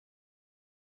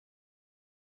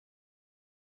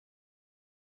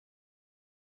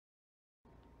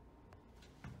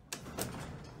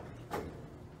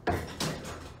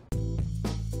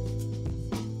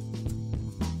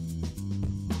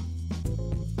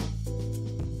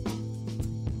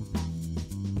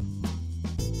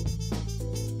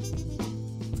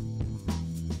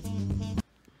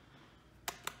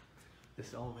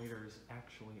elevator is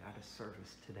actually out of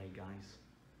service today, guys.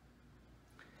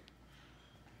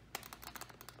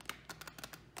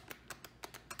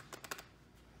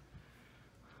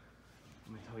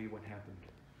 Let me tell you what happened.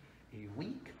 A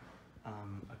leak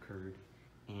occurred,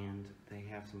 and they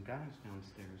have some guys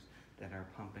downstairs that are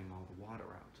pumping all the water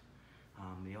out.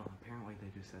 Apparently they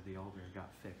just said the elevator got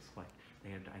fixed. Like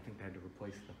I think they had to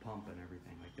replace the pump and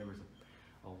everything. Like there was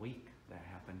a leak that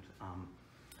happened.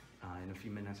 In a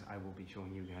few minutes, I will be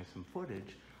showing you guys some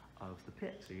footage of the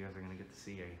pit, so you guys are going to get to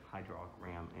see a hydraulic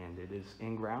ram, and it is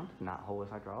in ground, not holeless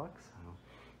hydraulics. So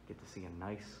get to see a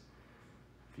nice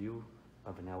view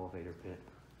of an elevator pit.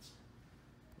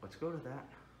 Let's go to that.